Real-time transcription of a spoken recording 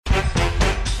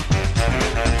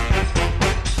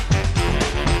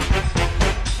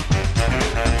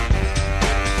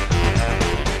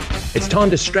It's time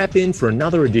to strap in for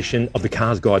another edition of the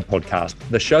Cars Guide podcast,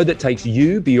 the show that takes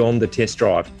you beyond the test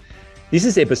drive. This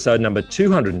is episode number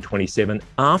 227,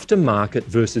 Aftermarket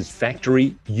versus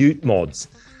Factory Ute Mods.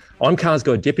 I'm Cars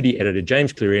Guide Deputy Editor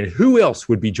James Cleary, and who else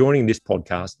would be joining this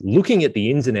podcast looking at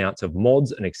the ins and outs of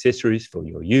mods and accessories for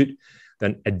your ute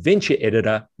than Adventure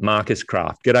Editor Marcus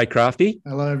Kraft. G'day, Crafty.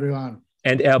 Hello, everyone.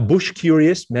 And our Bush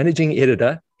Curious Managing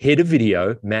Editor, Head of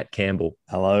Video, Matt Campbell.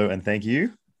 Hello, and thank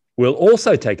you. We'll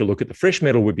also take a look at the fresh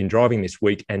metal we've been driving this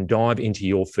week and dive into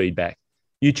your feedback.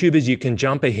 YouTubers, you can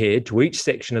jump ahead to each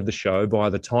section of the show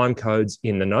via the time codes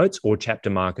in the notes or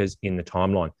chapter markers in the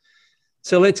timeline.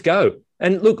 So let's go.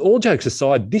 And look, all jokes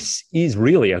aside, this is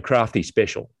really a Crafty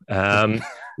special.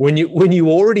 When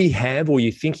you already have or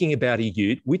you're thinking about a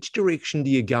ute, which direction do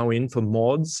you go in for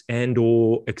mods and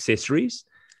or accessories?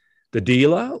 The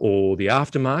dealer or the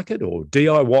aftermarket or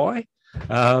DIY?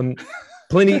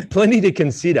 Plenty to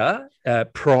consider.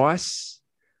 Price,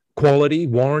 quality,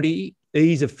 warranty,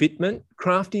 ease of fitment.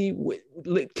 Crafty,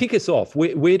 kick us off.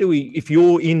 Where do we, if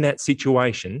you're in that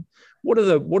situation, what are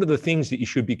the things that you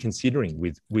should be considering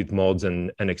with mods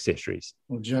and accessories?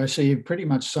 Well, Joe, so you've pretty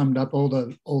much summed up all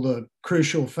the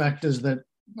crucial factors that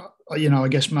I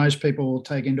guess most people will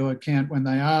take into account when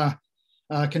they are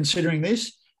considering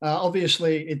this.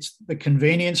 Obviously, it's the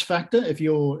convenience factor. If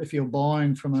you're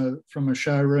buying from a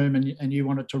showroom and you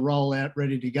want it to roll out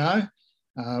ready to go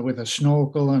with a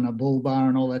snorkel and a bull bar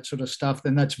and all that sort of stuff,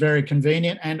 then that's very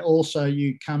convenient. And also,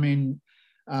 you come in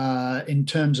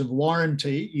terms of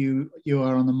warranty, you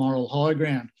are on the moral high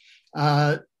ground.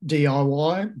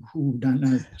 DIY, don't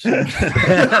know.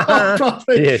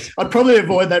 I'd probably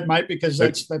avoid that, mate, because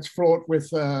that's fraught with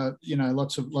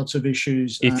lots of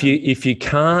issues. If you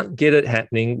can't get it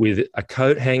happening with a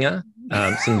coat hanger,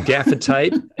 some gaffer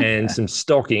tape, and some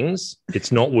stockings,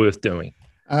 it's not worth doing.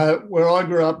 Where I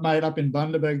grew up, mate, up in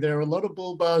Bundaberg, there are a lot of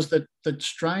bull bars that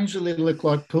strangely look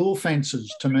like pool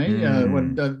fences to me.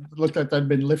 When they looked like they'd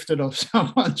been lifted off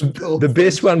someone's pool. The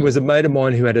best one was a mate of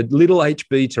mine who had a little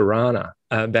HB Tirana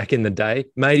back in the day,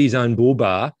 made his own bull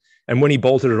bar, and when he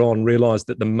bolted it on, realised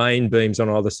that the main beams on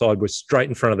either side were straight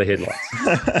in front of the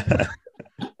headlights.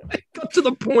 It got to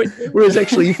the point where he was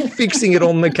actually fixing it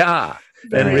on the car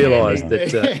and realised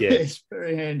that, it's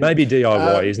very handy. Maybe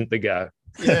DIY isn't the go.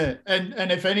 Yeah, and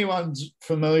if anyone's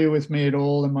familiar with me at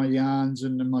all in my yarns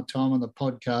and in my time on the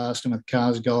podcast and with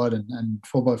Cars Guide and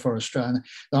 4x4 Australia,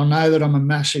 they'll know that I'm a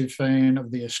massive fan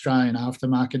of the Australian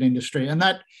aftermarket industry, and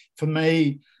that for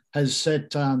me has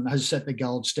set the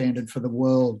gold standard for the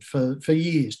world for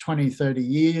years, 20, 30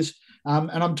 years.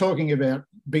 And I'm talking about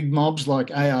big mobs like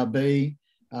ARB,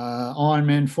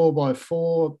 Ironman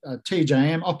 4x4,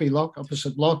 TJM, Oppie Lock,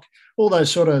 Opposite Lock, all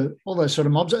those sort of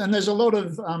mobs. And there's a lot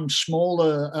of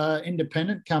smaller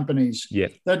independent companies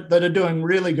that are doing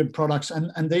really good products.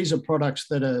 And these are products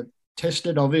that are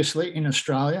tested, obviously, in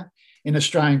Australia, in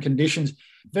Australian conditions.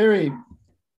 Very,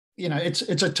 it's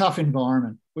a tough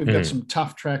environment. We've got some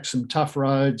tough tracks, some tough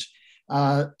roads.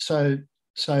 So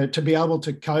to be able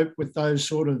to cope with those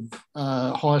sort of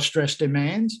high stress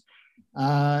demands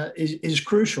is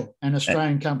crucial, and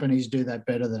Australian companies do that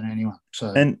better than anyone.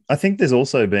 And I think there's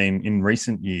also been in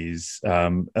recent years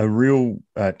a real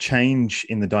change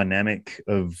in the dynamic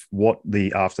of what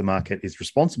the aftermarket is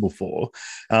responsible for.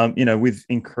 With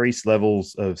increased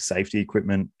levels of safety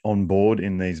equipment on board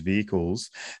in these vehicles,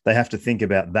 they have to think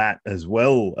about that as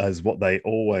well as what they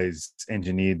always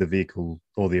engineered the vehicle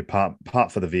or the part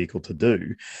for the vehicle to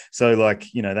do. So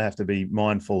they have to be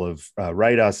mindful of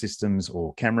radar systems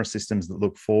or camera systems that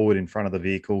look forward in front of the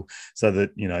vehicle so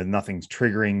that, nothing's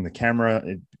triggering the camera.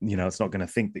 It's not going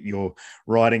to think that you're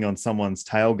riding on someone's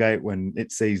tailgate when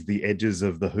it sees the edges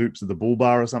of the hoops of the bull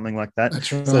bar or something like that.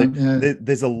 That's right, so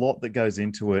there's a lot that goes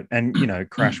into it. And,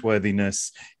 crash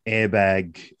worthiness,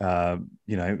 airbag,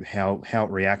 how it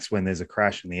reacts when there's a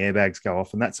crash and the airbags go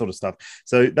off and that sort of stuff.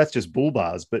 So that's just bull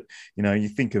bars. But, you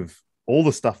think of all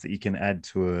the stuff that you can add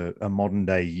to a modern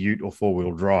day ute or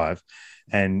four-wheel drive.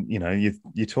 And,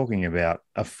 you're talking about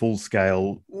a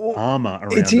full-scale armour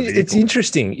around the vehicle. It's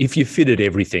interesting. If you fitted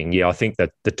everything, I think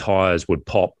that the tyres would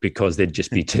pop because there'd just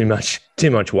be too much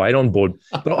weight on board.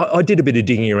 But I did a bit of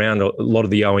digging around a lot of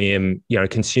the OEM,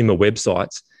 consumer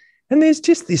websites, and there's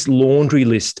just this laundry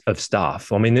list of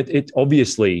stuff. I mean, it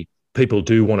obviously people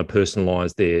do want to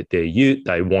personalise their ute.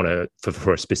 They want to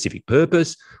for a specific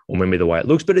purpose or maybe the way it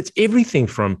looks. But it's everything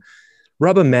from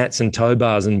rubber mats and tow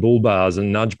bars and bull bars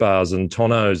and nudge bars and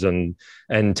tonneaus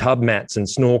and tub mats and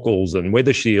snorkels and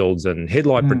weather shields and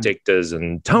headlight protectors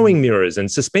and towing mirrors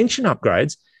and suspension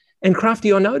upgrades. And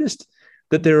Crafty, I noticed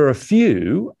that there are a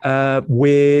few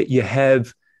where you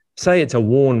have, say it's a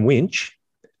worn winch,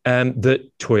 that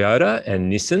Toyota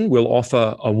and Nissan will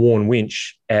offer a Warn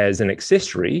winch as an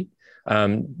accessory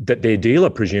that their dealer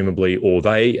presumably, or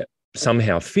they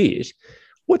somehow fit.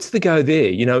 What's the go there?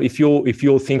 You know, if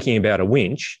you're thinking about a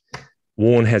winch,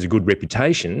 Warn has a good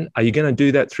reputation. Are you going to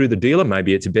do that through the dealer?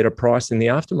 Maybe it's a better price in the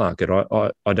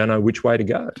aftermarket. I don't know which way to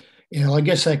go. Yeah, I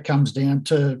guess that comes down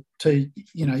to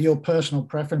your personal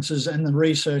preferences and the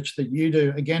research that you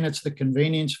do. Again, it's the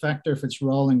convenience factor if it's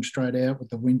rolling straight out with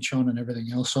the winch on and everything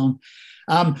else on.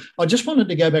 I just wanted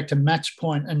to go back to Matt's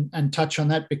point and touch on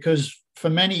that, because for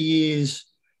many years,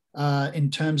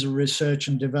 in terms of research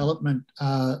and development,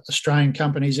 Australian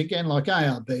companies, again, like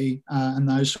ARB and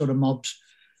those sort of mobs,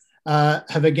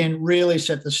 have again really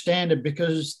set the standard,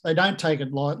 because they don't take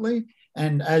it lightly.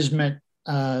 And as Matt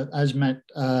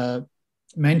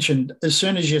mentioned, as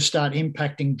soon as you start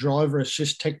impacting driver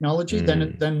assist technology,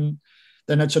 then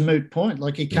it's a moot point.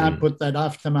 Like, you can't put that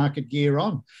aftermarket gear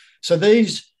on. So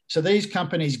these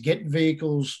companies get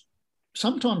vehicles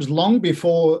sometimes long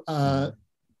before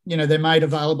they're made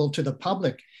available to the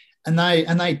public, and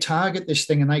they target this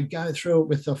thing, and they go through it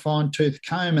with a fine-tooth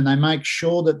comb, and they make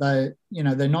sure that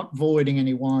they're not voiding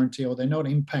any warranty, or they're not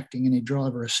impacting any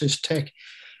driver assist tech.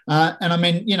 And I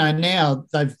mean, now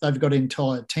they've got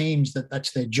entire teams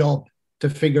that's their job, to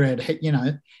figure out,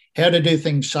 how to do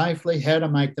things safely, how to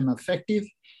make them effective,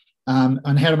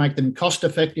 and how to make them cost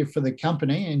effective for the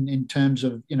company in terms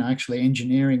of, actually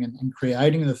engineering and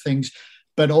creating the things.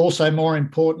 But also, more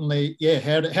importantly,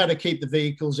 how to keep the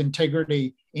vehicle's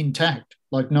integrity intact,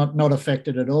 like not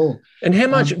affected at all. And how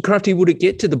much, Crafty, would it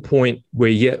get to the point where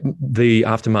the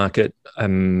aftermarket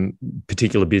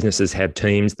particular businesses have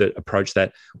teams that approach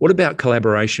that? What about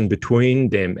collaboration between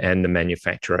them and the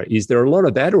manufacturer? Is there a lot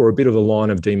of that, or a bit of a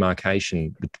line of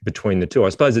demarcation between the two? I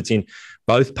suppose it's in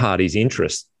both parties'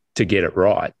 interest to get it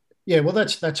right. Yeah, well,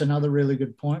 that's another really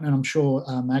good point, and I'm sure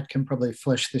Matt can probably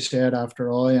flesh this out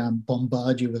after I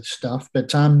bombard you with stuff.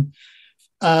 But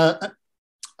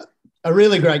a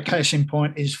really great case in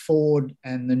point is Ford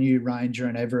and the new Ranger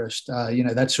and Everest.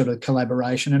 That sort of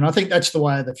collaboration, and I think that's the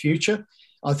way of the future.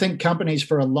 I think companies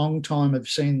for a long time have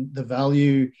seen the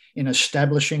value in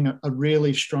establishing a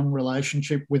really strong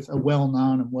relationship with a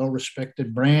well-known and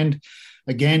well-respected brand.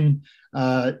 Again,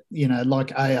 like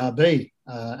ARB.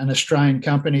 An Australian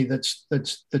company that's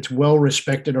well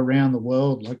respected around the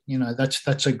world, like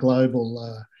that's a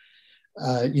global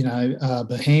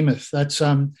behemoth. That's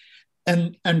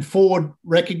and Ford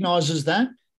recognises that,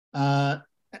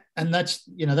 and that's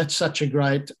such a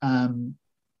great,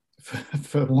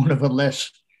 for want of a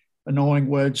less annoying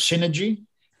word, synergy,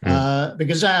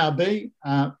 because ARB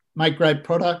make great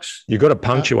products. You've got to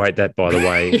punctuate that, by the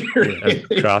way,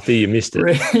 Crafty. You missed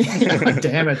it. Oh,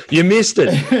 damn it! You missed it.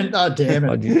 Oh, damn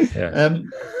it! Yeah.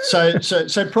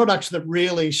 So products that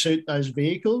really suit those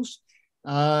vehicles,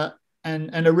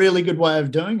 and a really good way of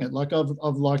doing it. Like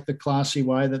I've liked the classy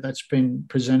way that's been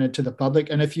presented to the public.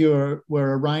 And if you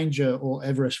were a Ranger or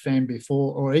Everest fan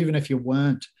before, or even if you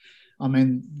weren't, I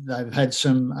mean, they've had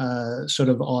some sort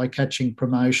of eye-catching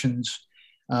promotions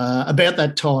about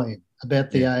that tie-in,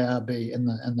 about the ARB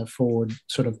and the Ford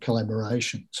sort of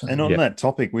collaboration. So, and on that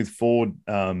topic with Ford,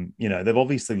 they've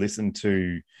obviously listened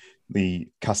to the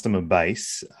customer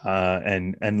base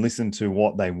and listened to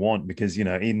what they want, because,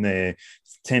 in their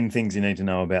 10 things you need to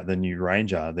know about the new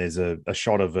Ranger, there's a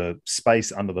shot of a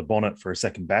space under the bonnet for a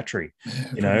second battery,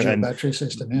 and battery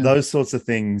system. Those sorts of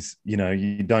things,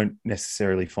 you don't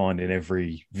necessarily find in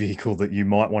every vehicle that you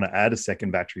might want to add a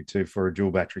second battery to for a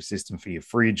dual battery system for your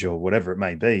fridge or whatever it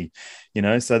may be,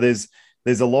 so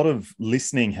there's a lot of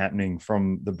listening happening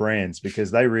from the brands,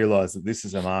 because they realize that this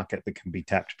is a market that can be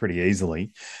tapped pretty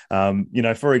easily.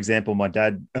 For example, my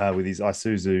dad with his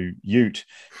Isuzu Ute,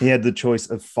 he had the choice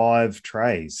of 5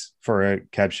 trays for a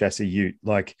cab chassis Ute,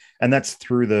 and that's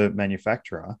through the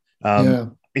manufacturer.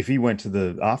 If he went to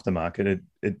the aftermarket,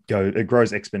 it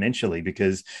grows exponentially,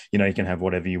 because you can have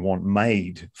whatever you want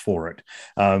made for it.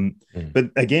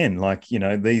 But again,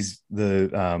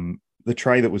 the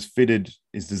tray that was fitted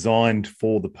is designed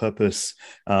for the purpose.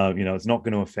 It's not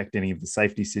going to affect any of the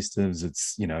safety systems.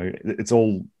 It's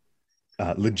all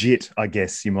legit, I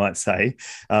guess you might say.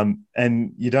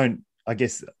 And you don't, I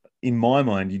guess, in my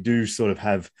mind, you do sort of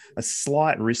have a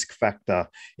slight risk factor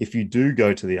if you do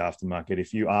go to the aftermarket.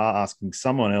 If you are asking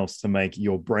someone else to make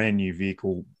your brand new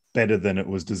vehicle better than it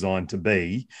was designed to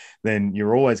be, then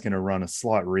you're always going to run a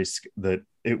slight risk that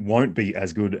it won't be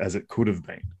as good as it could have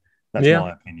been. That's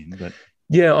my opinion. But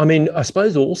yeah, I mean, I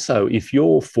suppose also if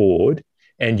you're Ford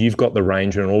and you've got the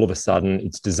Ranger and all of a sudden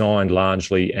it's designed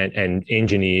largely and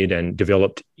engineered and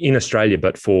developed in Australia,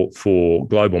 but for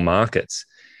global markets,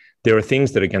 there are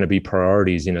things that are going to be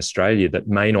priorities in Australia that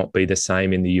may not be the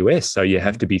same in the US. So you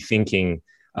have to be thinking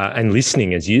and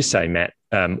listening, as you say, Matt,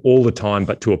 all the time,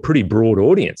 but to a pretty broad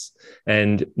audience.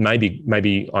 And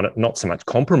maybe on not so much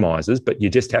compromises, but you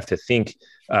just have to think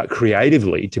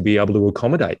creatively to be able to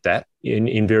accommodate that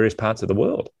in various parts of the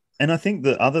world. And I think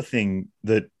the other thing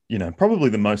that, probably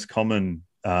the most common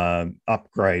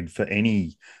upgrade for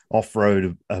any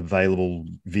off-road available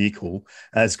vehicle,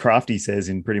 as Crafty says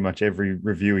in pretty much every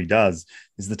review he does,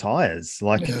 is the tires.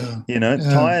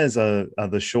 Tires are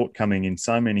the shortcoming in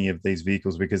so many of these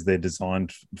vehicles because they're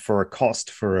designed for a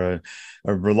cost, for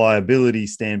a reliability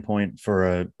standpoint,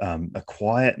 for a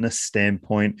quietness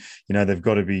standpoint. They've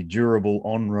got to be durable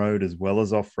on-road as well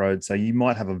as off-road. So you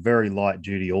might have a very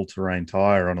light-duty all-terrain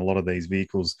tire on a lot of these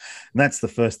vehicles. And that's the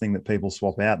first thing that people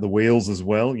swap out. The wheels as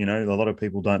well. A lot of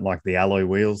people don't like the alloy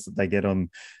wheels that they get on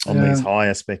these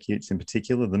higher spec utes in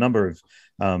particular. The number of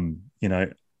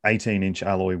 18-inch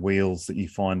alloy wheels that you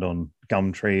find on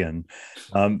Gumtree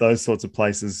and those sorts of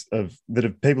places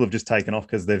people have just taken off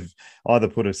because they've either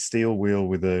put a steel wheel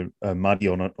with a muddy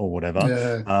on it or whatever.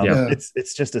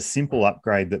 It's just a simple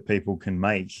upgrade that people can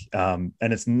make, and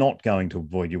it's not going to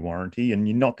avoid your warranty, and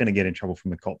you're not going to get in trouble from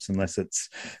the cops unless it's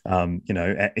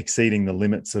exceeding the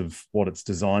limits of what it's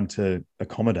designed to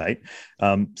accommodate.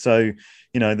 So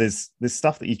there's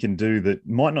stuff that you can do that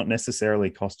might not necessarily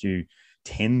cost you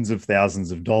tens of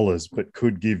thousands of dollars, but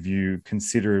could give you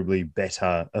considerably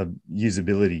better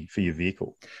usability for your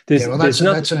vehicle. That's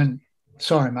an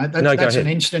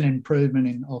instant improvement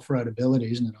in off-road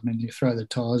ability, isn't it? I mean, you throw the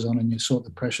tyres on and you sort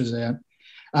the pressures out.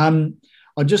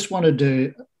 I just wanted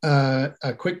to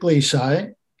quickly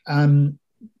say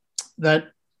that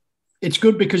it's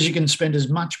good because you can spend as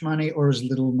much money or as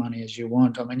little money as you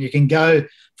want. I mean, you can go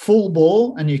full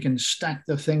bore and you can stack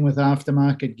the thing with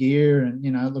aftermarket gear and,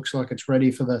 it looks like it's ready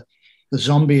for the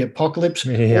zombie apocalypse.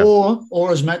 Yeah.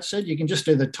 Or as Matt said, you can just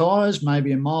do the tyres,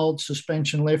 maybe a mild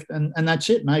suspension lift, and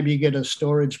that's it. Maybe you get a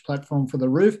storage platform for the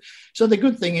roof. So the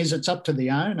good thing is it's up to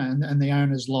the owner and the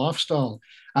owner's lifestyle.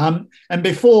 And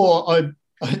before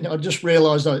I just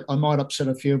realised I might upset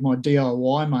a few of my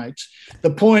DIY mates.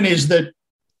 The point is that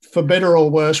for better or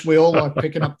worse, we all like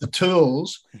picking up the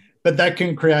tools, but that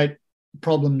can create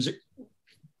problems,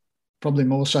 probably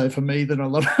more so for me than a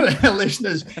lot of our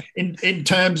listeners, in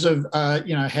terms of, how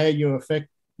you affect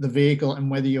the vehicle and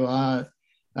whether you are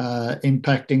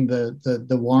impacting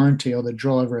the warranty or the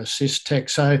driver assist tech.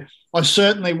 So I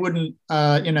certainly wouldn't,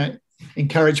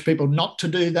 encourage people not to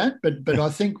do that, but I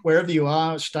think wherever you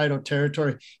are, state or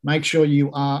territory, make sure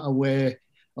you are aware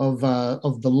of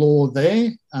the law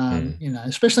there,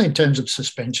 especially in terms of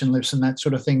suspension lifts and that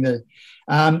sort of thing. That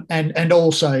and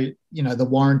also the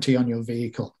warranty on your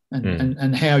vehicle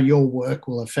and how your work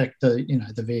will affect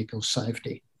the vehicle's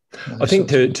safety. I think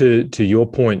to your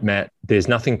point, Matt, there's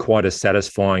nothing quite as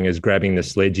satisfying as grabbing the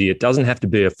sledgy. It doesn't have to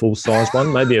be a full-size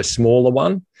one, maybe a smaller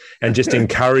one, and just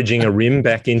encouraging a rim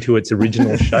back into its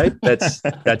original shape. That's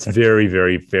very,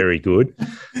 very, very good.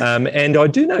 And I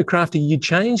do know, Crafty, you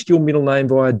changed your middle name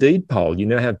via deed poll. You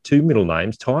now have two middle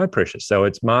names, Tyre Pressure. So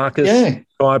it's Marcus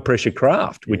Tyre Pressure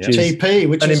Craft, which is TP,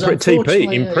 which is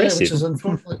TP, impressive. Which is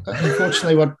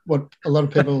unfortunately what a lot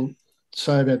of people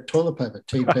say about toilet paper,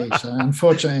 TP. So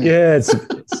unfortunately, it's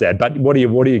sad. But what are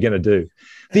you going to do?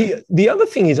 The other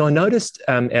thing is, I noticed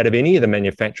out of any of the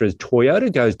manufacturers,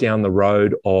 Toyota goes down the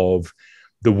road of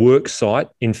the work site.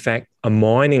 In fact, a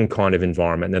mining kind of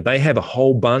environment. Now they have a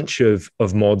whole bunch of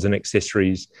mods and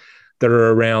accessories that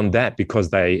are around that because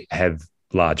they have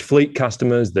large fleet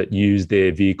customers that use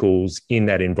their vehicles in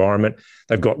that environment.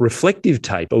 They've got reflective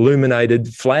tape,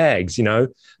 illuminated flags,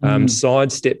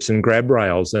 side steps and grab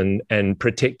rails and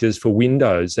protectors for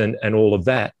windows and all of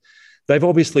that. They've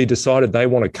obviously decided they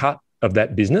want to cut of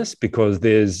that business because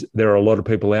there are a lot of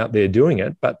people out there doing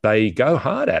it, but they go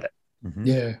hard at it. Mm-hmm.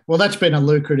 Yeah, well, that's been a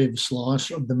lucrative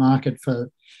slice of the market for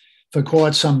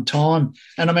quite some time.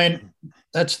 And I mean,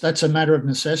 that's a matter of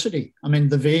necessity. I mean,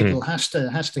 the vehicle has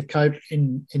to cope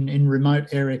in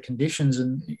remote area conditions,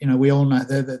 and we all know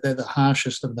they're the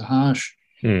harshest of the harsh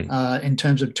in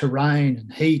terms of terrain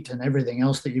and heat and everything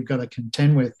else that you've got to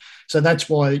contend with. So that's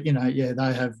why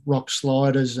they have rock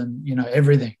sliders and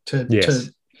everything to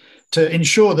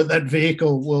ensure that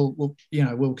vehicle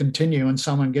will continue, and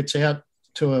someone gets out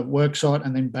to a work site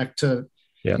and then back to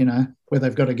where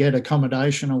they've got to get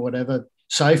accommodation or whatever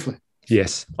safely.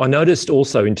 Yes. I noticed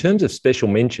also in terms of special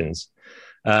mentions,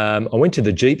 I went to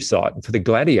the Jeep site for the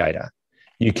Gladiator.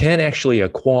 You can actually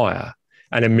acquire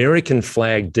an American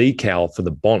flag decal for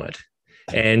the bonnet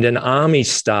and an Army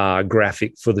star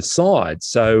graphic for the side.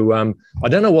 So I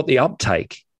don't know what the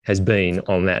uptake has been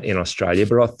on that in Australia,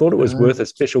 but I thought it was worth a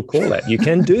special call out. You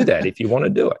can do that if you want to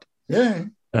do it. Yeah.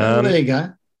 Well, there you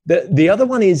go. The other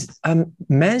one is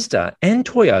Mazda and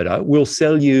Toyota will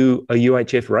sell you a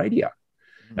UHF radio,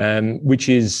 which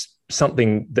is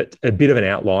something that a bit of an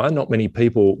outlier. Not many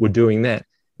people were doing that.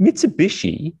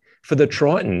 Mitsubishi, for the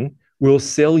Triton, will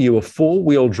sell you a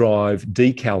four-wheel drive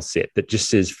decal set that just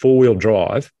says four-wheel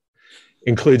drive,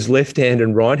 includes left hand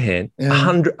and right hand,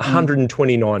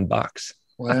 $129.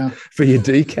 Wow. For your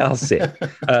decal set.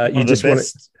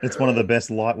 It's one of the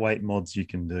best lightweight mods you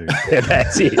can do. Yeah,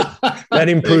 that's it. That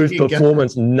improves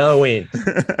performance no end.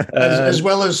 As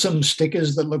well as some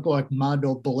stickers that look like mud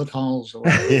or bullet holes. Or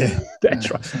yeah,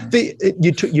 that's right.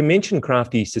 So. You mentioned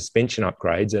crafty suspension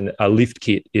upgrades, and a lift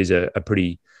kit is a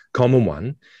pretty common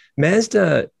one.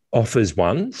 Mazda offers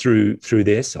one through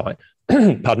their site,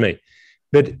 pardon me,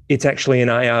 but it's actually an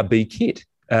ARB kit,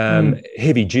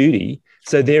 heavy duty.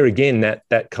 So there again,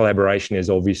 that collaboration is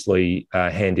obviously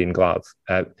hand in glove.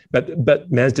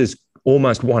 But Mazda's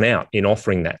almost won out in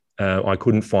offering that. I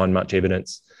couldn't find much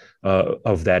evidence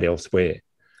of that elsewhere.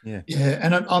 Yeah,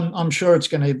 and I'm sure it's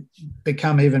going to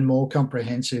become even more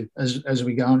comprehensive as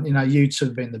we go on. You know, utes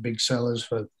have been the big sellers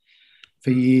for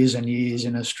years and years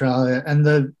in Australia, and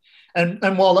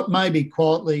while it may be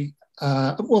quietly.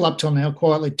 Up till now,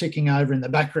 quietly ticking over in the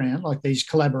background, like these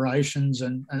collaborations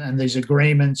and these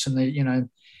agreements, and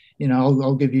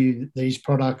I'll give you these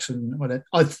products and whatever.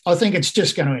 I think it's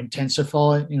just going to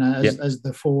intensify, as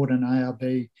the Ford and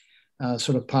ARB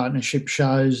sort of partnership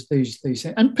shows these things,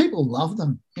 and people love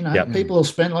them. People will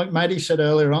spend, like Matty said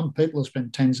earlier on, people will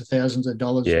spend tens of thousands of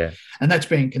dollars, and that's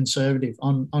being conservative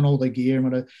on all the gear and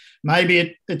whatever.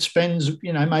 Maybe it spends,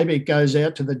 maybe it goes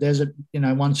out to the desert,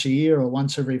 once a year or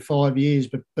once every 5 years,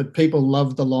 but people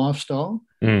love the lifestyle,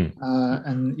 and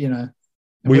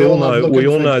we all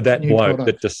know that bloke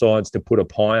that decides to put a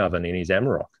pie oven in his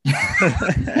Amarok.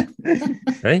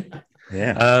 Right?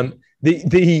 Yeah.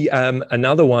 The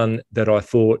another one that I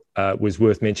thought was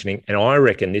worth mentioning, and I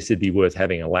reckon this would be worth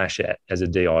having a lash at as a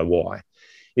DIY,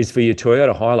 is for your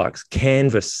Toyota Hilux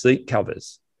canvas seat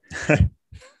covers.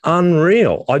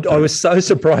 Unreal. I was so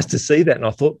surprised to see that, and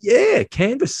I thought, yeah,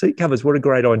 canvas seat covers, what a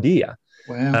great idea.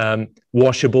 Wow.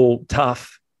 Washable,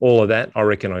 tough, all of that. I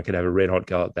reckon I could have a red hot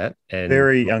go at that. And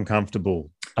very uncomfortable.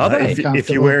 Are they? If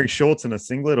you're wearing shorts and a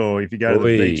singlet, or if you go to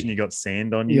the beach and you got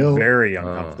sand on you, very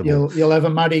uncomfortable. You'll have a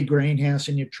muddy greenhouse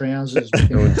in your trousers.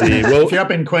 Oh dear. Well, if you're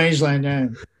up in Queensland, yeah.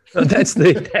 That's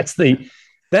the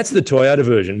Toyota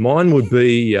version. Mine would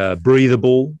be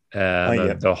breathable,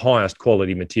 the highest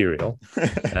quality material.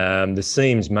 The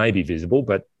seams may be visible,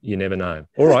 but you never know.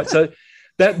 All right, so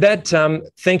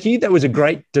thank you. That was a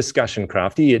great discussion,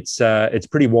 Crafty. It's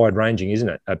pretty wide ranging, isn't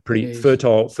it? A pretty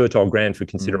fertile ground for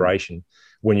consideration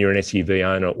when you're an SUV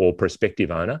owner or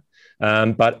prospective owner.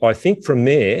 But I think from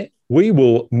there we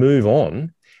will move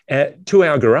on to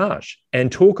our garage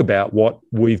and talk about what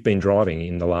we've been driving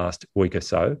in the last week or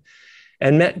so.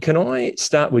 And Matt, can I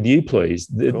start with you, please?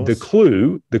 The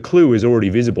clue is already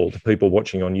visible to people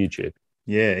watching on YouTube.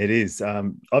 Yeah, it is.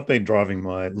 I've been driving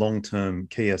my long-term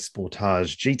Kia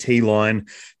Sportage GT line,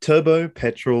 turbo,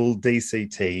 petrol,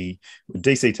 DCT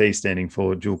standing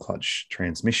for dual clutch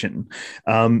transmission.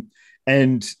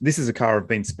 And this is a car I've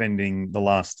been spending the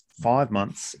last 5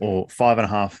 months or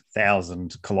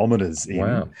 5,500 kilometers in.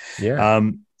 Wow. Yeah.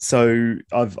 So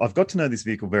I've got to know this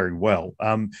vehicle very well.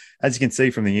 As you can see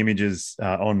from the images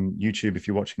on YouTube, if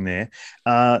you're watching there,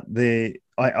 I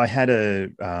had a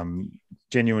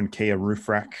genuine Kia roof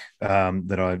rack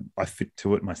that I fit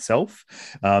to it myself,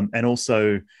 and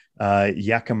also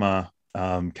Yakima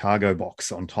cargo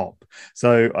box on top.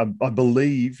 So I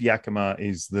believe Yakima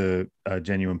is the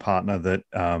genuine partner that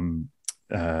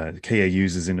Kia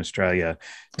uses in Australia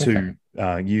to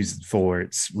use for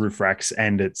its roof racks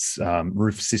and its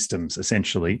roof systems,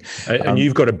 essentially. And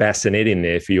you've got a bassinet in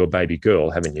there for your baby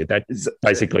girl, haven't you? That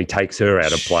basically takes her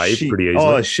out of play pretty easily.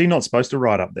 Oh, is she not supposed to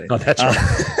ride up there? Oh, that's right.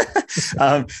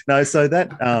 No, so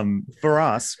that for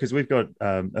us, because we've got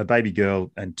a baby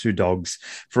girl and 2 dogs,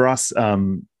 for us,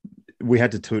 we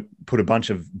had to put a bunch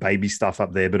of baby stuff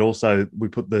up there, but also we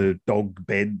put the dog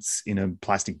beds in a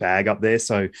plastic bag up there.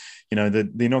 So,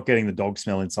 they're not getting the dog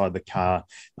smell inside the car.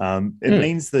 It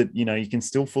means that, you can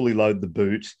still fully load the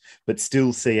boot, but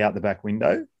still see out the back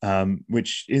window.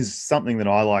 which is something that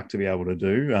I like to be able to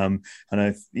do. I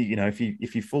know,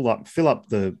 if you fill up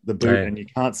the boot and you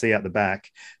can't see out the back,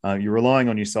 you're relying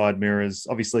on your side mirrors.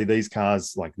 Obviously, these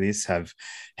cars like this have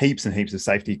heaps and heaps of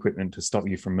safety equipment to stop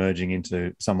you from merging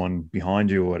into someone behind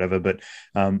you or whatever. But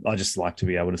I just like to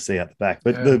be able to see out the back.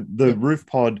 But the roof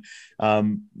pod,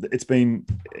 it's been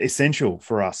essential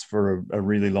for us for a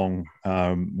really long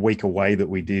week away that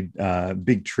we did,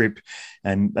 big trip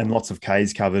and lots of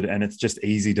Ks covered, and it's just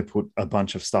easy to put a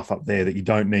bunch of stuff up there that you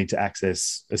don't need to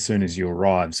access as soon as you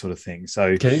arrive, sort of thing.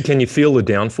 So can you feel the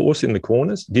downforce in the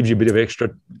corners? Gives you a bit of extra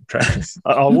traction.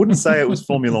 I wouldn't say it was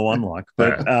Formula One like,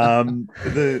 but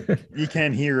you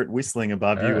can hear it whistling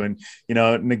above you, and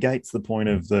it negates the point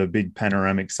of the big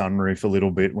panoramic sunroof a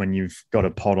little bit when you've got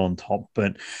a pod on top.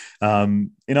 But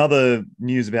in other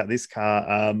news about this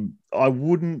car, I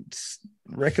wouldn't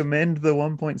recommend the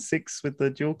 1.6 with the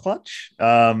dual clutch.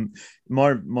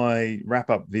 My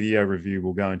wrap-up video review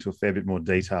will go into a fair bit more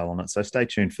detail on it, so stay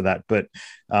tuned for that. But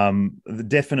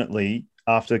definitely,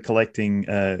 after collecting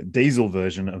a diesel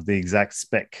version of the exact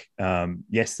spec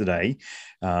yesterday,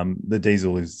 the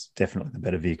diesel is definitely the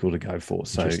better vehicle to go for.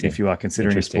 So if you are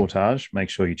considering a Sportage, make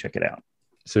sure you check it out.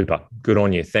 Super. Good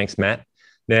on you. Thanks, Matt.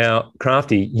 Now,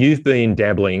 Crafty, you've been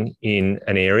dabbling in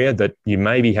an area that you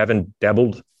maybe haven't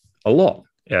dabbled a lot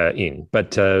in,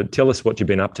 but tell us what you've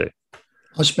been up to.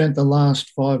 I spent the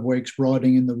last 5 weeks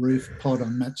riding in the roof pod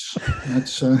on Matt's.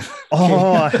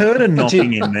 I heard a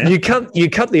knocking in there. You cut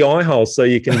the eye hole so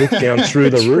you can look down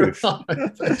through the roof.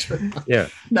 Right, that's right. Yeah.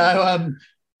 No,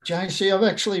 JC, I've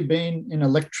actually been in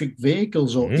electric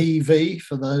vehicles, or EV,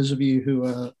 for those of you who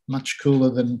are much cooler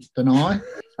than I.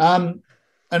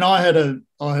 And I had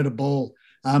a ball.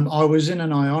 I was in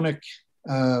an Ioniq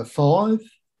 5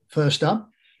 first up.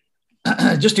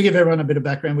 Just to give everyone a bit of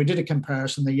background, we did a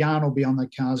comparison. The yarn will be on the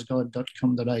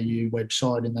carsguide.com.au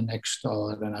website in the next,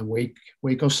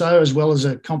 week or so, as well as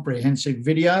a comprehensive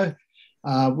video.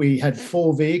 We had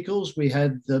 4 vehicles. We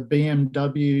had the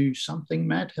BMW something,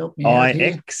 Matt, help me out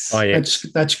here. iX.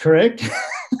 That's correct.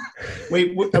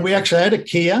 we actually had a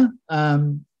Kia.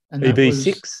 And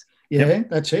EV6.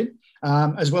 That's it.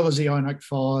 As well as the Ioniq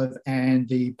 5 and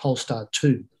the Polestar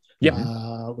 2.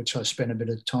 Which I spent a bit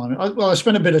of time. I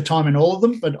spent a bit of time in all of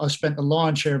them, but I spent the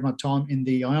lion's share of my time in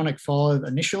the Ioniq 5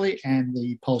 initially and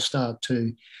the Polestar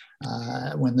 2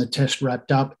 when the test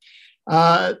wrapped up.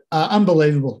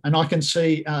 Unbelievable. And I can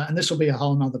see, and this will be a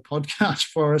whole nother podcast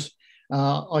for us,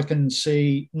 I can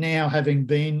see now, having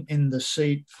been in the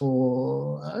seat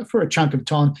for a chunk of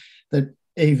time, that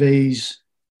EVs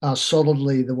are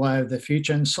solidly the way of the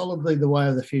future, and solidly the way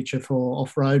of the future for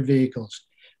off-road vehicles.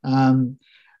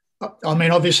 I mean,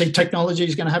 obviously, technology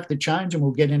is going to have to change, and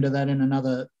we'll get into that in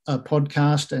another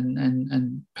podcast,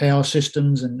 and power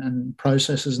systems and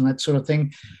processes and that sort of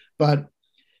thing. But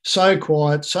so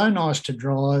quiet, so nice to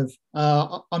drive.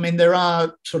 I mean, there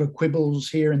are sort of quibbles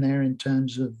here and there in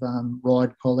terms of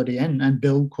ride quality and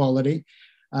build quality.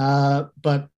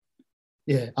 But,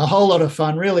 yeah, a whole lot of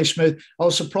fun, really smooth. I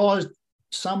was surprised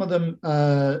some of them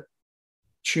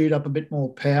chewed up a bit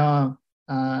more power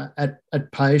at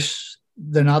pace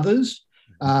than others,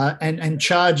 and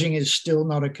charging is still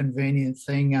not a convenient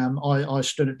thing. I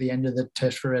stood at the end of the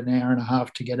test for an hour and a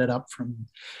half to get it up from,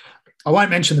 I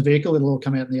won't mention the vehicle, it'll all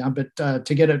come out in the end, but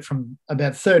to get it from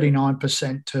about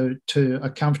 39% to a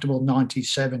comfortable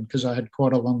 97%, because I had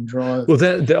quite a long drive. Well,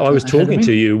 I was talking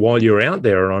to you while you were out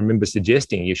there, and I remember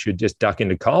suggesting you should just duck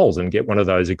into Coles and get one of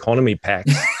those economy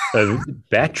packs of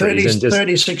batteries and just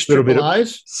 36 a little bit of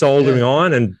soldering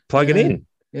iron and plug it in.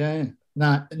 Yeah,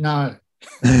 no. No.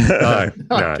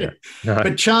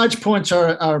 But charge points are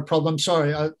a problem.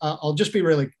 Sorry, I'll just be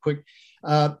really quick,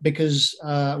 because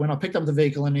when I picked up the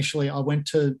vehicle initially, I went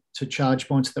to charge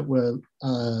points that were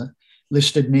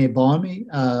listed nearby me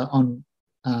on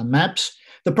maps.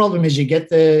 The problem is you get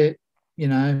there,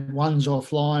 one's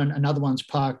offline, another one's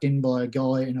parked in by a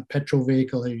guy in a petrol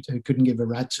vehicle who couldn't give a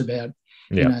rat's about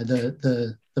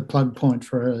the plug point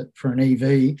for an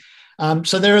EV.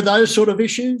 So there are those sort of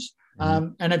issues.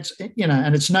 And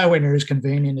it's nowhere near as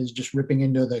convenient as just ripping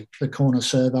into the corner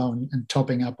servo and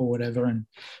topping up or whatever. And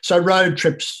so road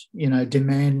trips,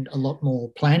 demand a lot more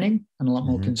planning and a lot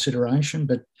more consideration.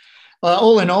 But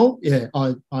all in all,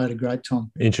 I had a great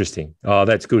time. Interesting. Oh,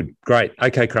 that's good. Great.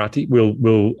 Okay, Crafty, we'll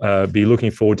be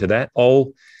looking forward to that.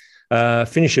 I'll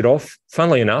finish it off,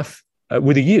 funnily enough,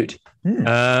 with a ute.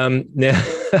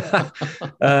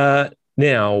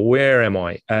 Now, where am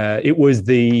I? It was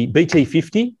the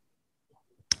BT50.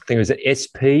 I think it was an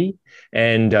SP,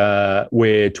 and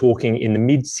we're talking in the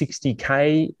mid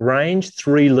 60K range,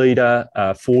 3-litre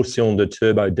 4-cylinder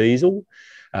turbo diesel.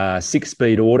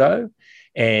 6-speed auto,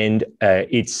 and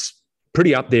it's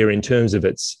pretty up there in terms of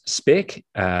its spec.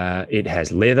 It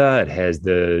has leather, it has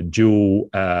the dual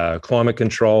climate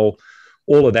control,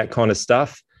 all of that kind of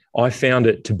stuff. I found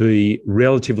it to be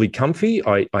relatively comfy.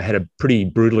 I had a pretty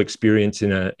brutal experience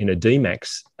in a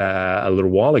D-Max a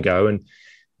little while ago, and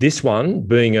this one,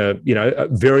 being a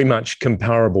very much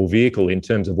comparable vehicle in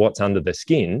terms of what's under the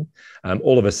skin,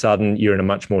 all of a sudden you're in a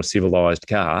much more civilized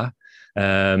car.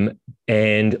 And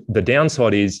the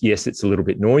downside is, yes, it's a little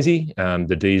bit noisy.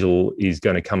 The diesel is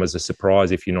going to come as a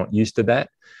surprise if you're not used to that.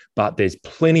 But there's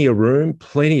plenty of room,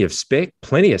 plenty of spec,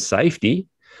 plenty of safety.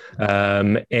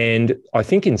 And I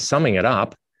think in summing it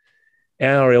up,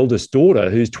 our eldest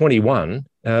daughter, who's 21,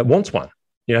 wants one.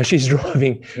 She's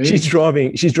driving a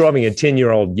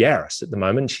 10-year-old Yaris at the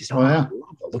moment. She's like, wow.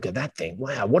 Oh, look at that thing.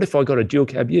 Wow. What if I got a dual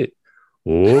cab ute?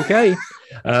 Okay.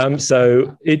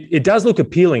 So it does look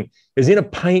appealing. It's in a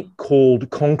paint called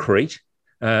concrete.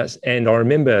 And I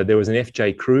remember there was an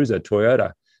FJ Cruiser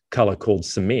Toyota color called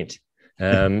cement.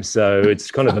 So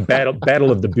it's kind of the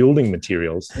battle of the building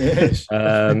materials. Yes.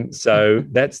 So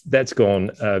that's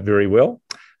gone very well.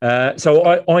 So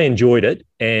I enjoyed it.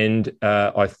 And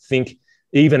I think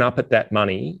even up at that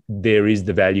money, there is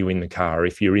the value in the car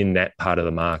if you're in that part of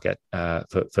the market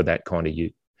for that kind of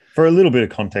ute. For a little bit of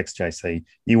context, JC,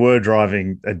 you were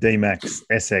driving a D-Max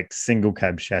SX single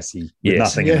cab chassis with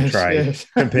nothing in the tray,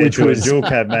 compared to a dual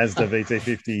cab Mazda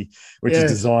VT50, which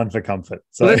is designed for comfort.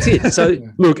 So that's it. So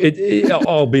look,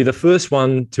 I'll be the first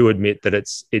one to admit that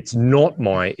it's not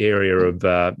my area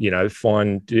of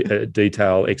fine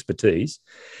detail expertise.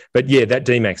 But yeah, that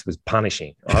D-Max was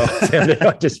punishing.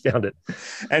 I just found it.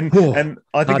 And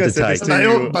I think I said this to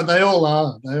you. But they all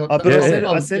are.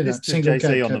 I said this to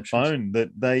JC on the phone that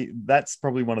that's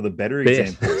probably one of the better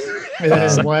examples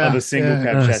of a single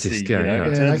cab chassis.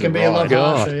 They can be a lot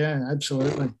harsher. Yeah,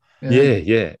 absolutely.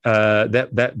 Yeah.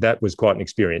 That was quite an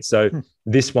experience. So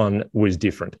this one was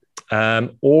different.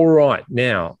 All right.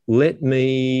 Now, let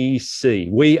me see.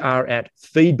 We are at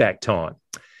feedback time.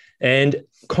 And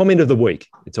comment of the week.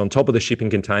 It's on top of the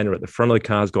shipping container at the front of the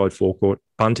Cars Guide forecourt,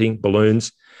 bunting,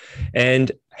 balloons,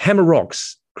 and Hammer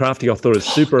Rocks. Crafty, I thought it was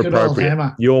super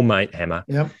appropriate. Your mate, Hammer.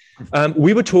 Yep.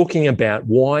 We were talking about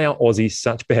why are Aussies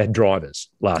such bad drivers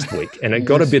last week, and it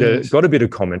got a bit of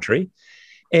commentary.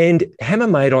 And Hammer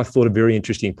made, I thought, a very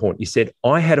interesting point. He said,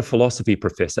 I had a philosophy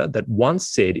professor that once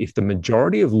said if the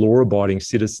majority of law-abiding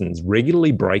citizens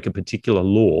regularly break a particular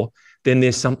law, then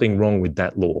there's something wrong with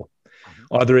that law.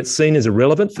 Either it's seen as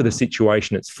irrelevant for the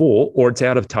situation it's for, or it's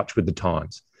out of touch with the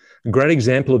times. A great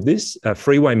example of this,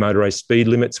 freeway motorway speed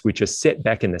limits, which are set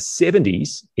back in the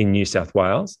 70s in New South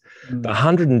Wales. The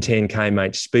 110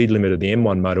 km/h speed limit of the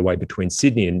M1 motorway between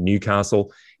Sydney and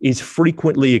Newcastle is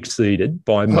frequently exceeded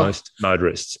by most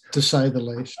motorists. To say the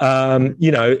least.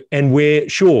 And we're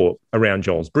sure around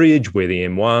Joel's Bridge, where the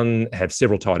M1 have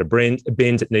several tighter bends,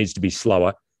 it needs to be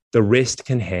slower. The rest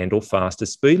can handle faster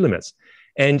speed limits.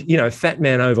 And, Fat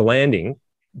Man Overlanding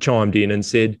chimed in and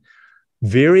said,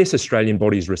 various Australian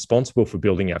bodies responsible for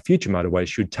building our future motorways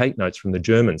should take notes from the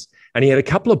Germans. And he had a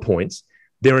couple of points.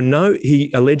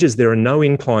 He alleges there are no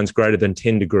inclines greater than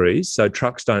 10 degrees, so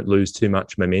trucks don't lose too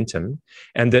much momentum,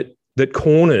 and that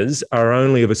corners are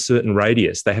only of a certain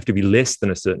radius. They have to be less than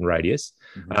a certain radius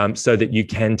so that you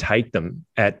can take them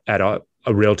at a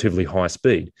relatively high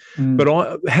speed.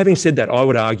 But having said that, I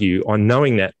would argue, on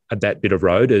knowing that bit of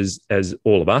road, as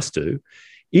all of us do,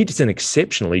 it's an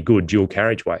exceptionally good dual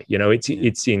carriageway.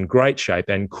 It's in great shape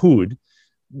and could,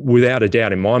 without a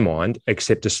doubt in my mind,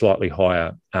 accept a slightly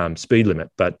higher speed limit.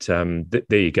 But there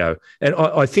you go. And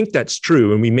I think that's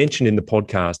true. And we mentioned in the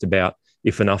podcast about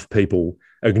if enough people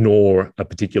ignore a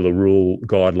particular rule,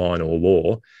 guideline or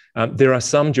law, there are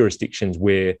some jurisdictions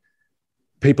where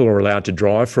people are allowed to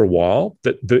drive for a while,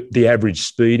 that the average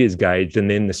speed is gauged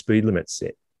and then the speed limit's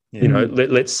set. Yeah.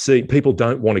 Let's see. People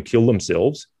don't want to kill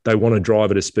themselves. They want to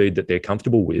drive at a speed that they're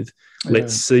comfortable with. Yeah.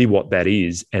 Let's see what that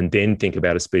is and then think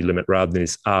about a speed limit rather than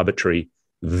this arbitrary,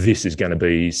 this is going to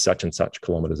be such and such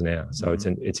kilometres an hour. So it's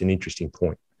an interesting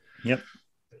point. Yep.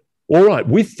 All right.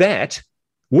 With that,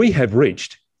 we have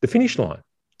reached the finish line.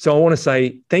 So I want to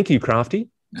say thank you, Crafty.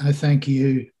 No, thank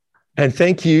you. And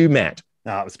thank you, Matt.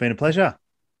 It's been a pleasure.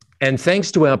 And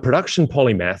thanks to our production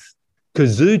polymath,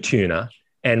 kazoo tuner,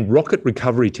 and rocket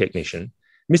recovery technician,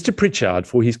 Mr. Pritchard,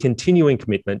 for his continuing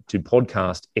commitment to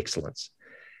podcast excellence.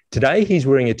 Today, he's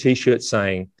wearing a T-shirt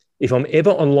saying, if I'm ever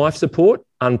on life support,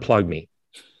 unplug me.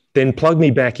 Then plug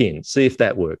me back in. See if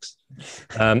that works.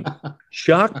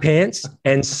 Shark pants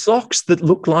and socks that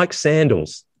look like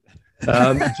sandals.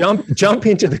 Jump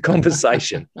into the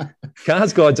conversation.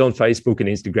 Cars Guides on Facebook and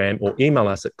Instagram, or email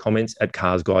us at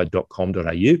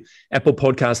comments@carsguide.com.au. Apple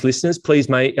Podcast listeners, please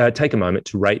take a moment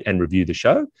to rate and review the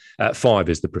show. 5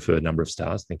 is the preferred number of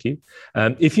stars. Thank you.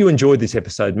 If you enjoyed this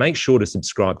episode, make sure to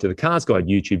subscribe to the Cars Guide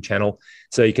YouTube channel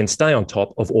so you can stay on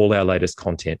top of all our latest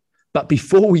content. But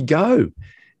before we go,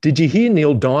 did you hear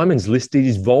Neil Diamond's listed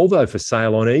his Volvo for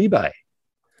sale on eBay?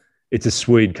 It's a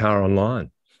Swede car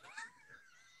online.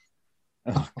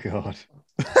 Oh, God.